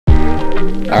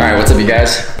Alright, what's up you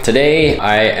guys? Today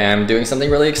I am doing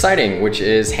something really exciting, which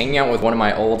is hanging out with one of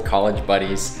my old college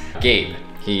buddies, Gabe.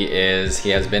 He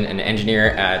has been an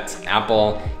engineer at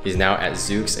Apple. He's now at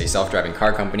Zoox, a self-driving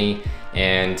car company.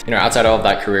 And you know, outside of all of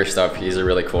that career stuff, he's a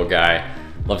really cool guy.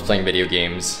 Loves playing video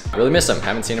games. I really miss him.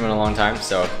 Haven't seen him in a long time,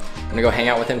 so I'm gonna go hang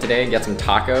out with him today, get some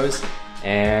tacos,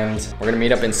 and we're gonna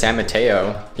meet up in San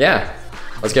Mateo. Yeah,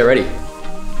 let's get ready.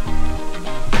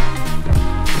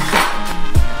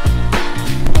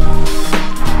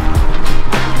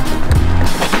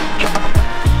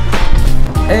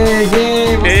 Hey,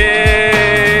 Gabe!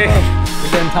 Hey!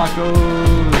 We're getting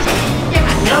tacos!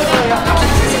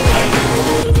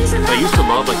 I used to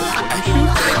love like the swim shoot.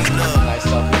 Nice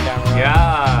stuff in the camera.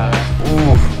 Yeah!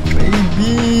 Ooh,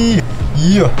 baby!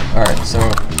 Yeah! Alright, so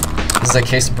this is a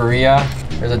quesabirria.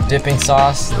 There's a dipping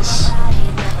sauce. This.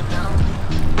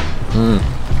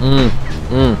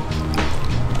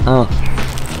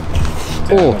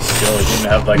 Oh. Still, you didn't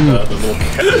have like the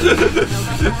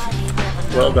little.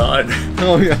 Well done.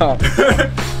 Oh yeah.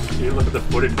 You look at the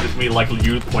footage, just me like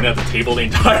you pointing at the table the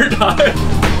entire time.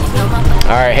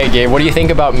 Alright, hey Gabe, what do you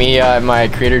think about me, my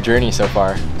creator journey so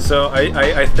far? So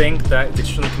I think that it's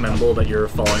extremely commendable that you're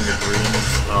following your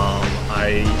dreams.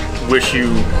 I wish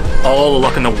you all the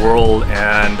luck in the world,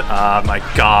 and my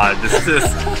god, this is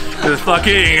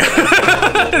fucking...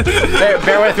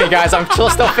 Bear with me guys, I'm still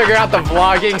figuring out the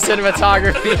vlogging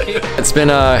cinematography. It's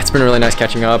been really nice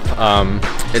catching up.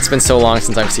 It's been so long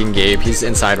since I've seen Gabe. He's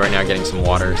inside right now getting some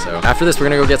water. So after this, we're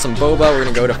gonna go get some boba. We're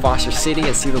gonna go to Foster City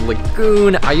and see the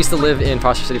lagoon. I used to live in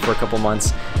Foster City for a couple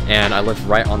months, and I lived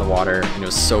right on the water, and it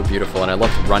was so beautiful. And I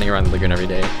loved running around the lagoon every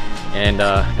day. And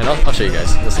I'll show you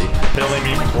guys. You'll see. Filming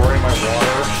me pouring my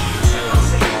water.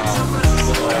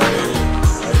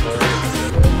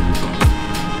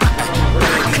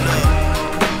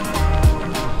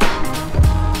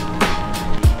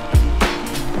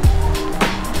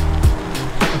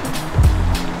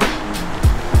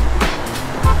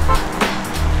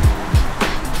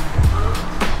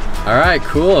 All right,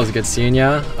 cool. It was good seeing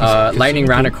ya. Lightning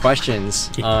round of questions.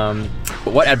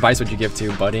 What advice would you give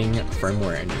to budding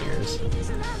firmware engineers?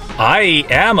 I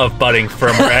am a budding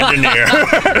firmware engineer.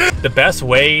 The best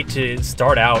way to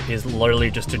start out is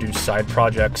literally just to do side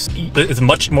projects. It's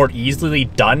much more easily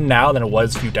done now than it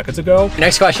was a few decades ago.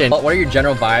 Next question. What are your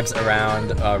general vibes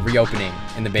around reopening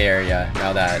in the Bay Area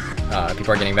now that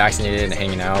people are getting vaccinated and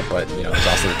hanging out, but you know, there's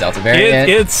also the Delta variant?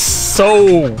 It's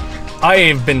so... I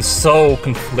have been so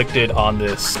conflicted on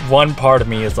this. One part of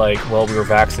me is like, well, we were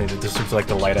vaccinated. This is like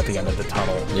the light at the end of the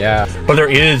tunnel. Yeah. But there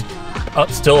is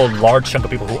still a large chunk of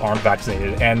people who aren't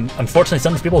vaccinated. And unfortunately,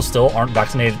 some of these people still aren't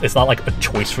vaccinated. It's not like a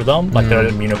choice for them. Like they're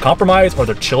immunocompromised or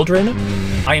their children.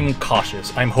 I am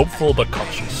cautious. I'm hopeful, but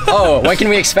cautious. Oh, when can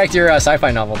we expect your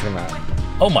sci-fi novel to come out?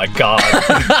 Oh my god.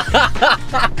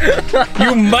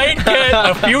 You might get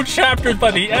a few chapters by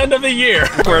the end of the year.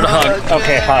 We're hug.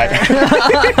 Okay, hi.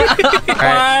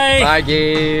 Bye. Bye,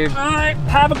 Gabe. Bye.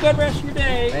 Have a good rest of your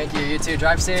day. Thank you. You too.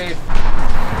 Drive safe.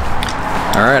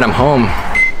 All right, I'm home.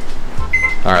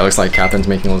 All right, looks like Catherine's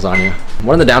making lasagna.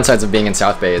 One of the downsides of being in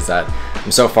South Bay is that I'm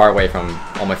so far away from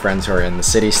all my friends who are in the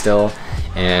city still.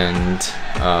 And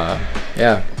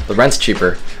yeah, the rent's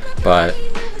cheaper, but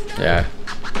yeah.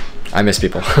 I miss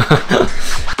people.